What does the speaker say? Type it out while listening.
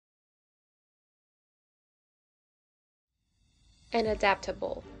An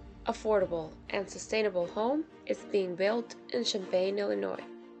adaptable, affordable, and sustainable home is being built in Champaign, Illinois.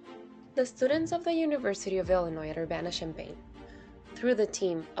 The students of the University of Illinois at Urbana-Champaign, through the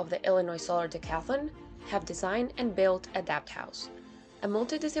team of the Illinois Solar Decathlon, have designed and built ADAPTHAUS, a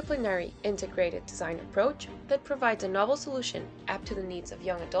multidisciplinary integrated design approach that provides a novel solution apt to the needs of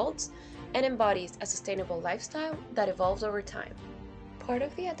young adults and embodies a sustainable lifestyle that evolves over time. Part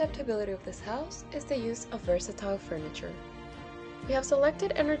of the adaptability of this house is the use of versatile furniture. We have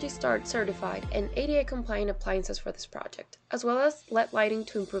selected Energy Star certified and ADA compliant appliances for this project, as well as LED lighting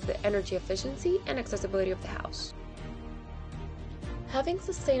to improve the energy efficiency and accessibility of the house. Having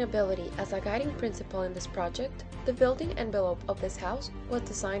sustainability as a guiding principle in this project, the building envelope of this house was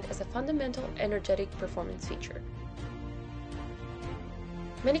designed as a fundamental energetic performance feature.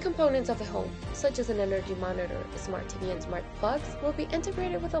 Many components of the home, such as an energy monitor, a smart TV, and smart plugs, will be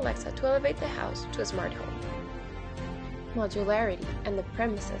integrated with Alexa to elevate the house to a smart home. Modularity and the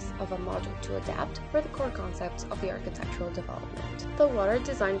premises of a module to adapt were the core concepts of the architectural development. The water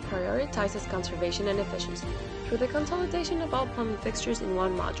design prioritizes conservation and efficiency through the consolidation of all plumbing fixtures in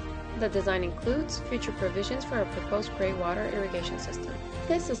one module. The design includes future provisions for a proposed gray water irrigation system.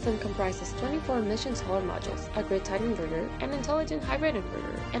 This system comprises 24 emission solar modules, a grid-tied inverter, an intelligent hybrid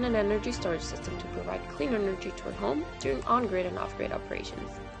inverter, and an energy storage system to provide clean energy to our home during on-grid and off-grid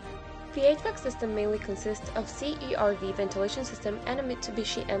operations. The HVAC system mainly consists of CERV ventilation system and a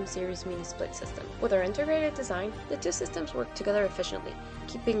Mitsubishi M-Series mini split system. With our integrated design, the two systems work together efficiently,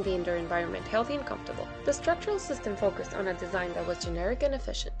 keeping the indoor environment healthy and comfortable. The structural system focused on a design that was generic and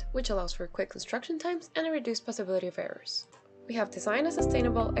efficient, which allows for quick construction times and a reduced possibility of errors. We have designed a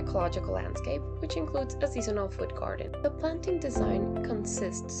sustainable ecological landscape, which includes a seasonal food garden. The planting design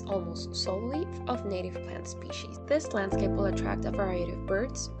consists almost solely of native plant species. This landscape will attract a variety of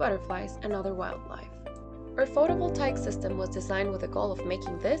birds, butterflies, and other wildlife. Our photovoltaic system was designed with the goal of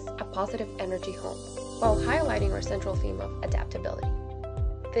making this a positive energy home, while highlighting our central theme of adaptability.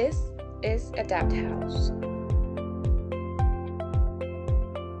 This is ADAPTHAUS.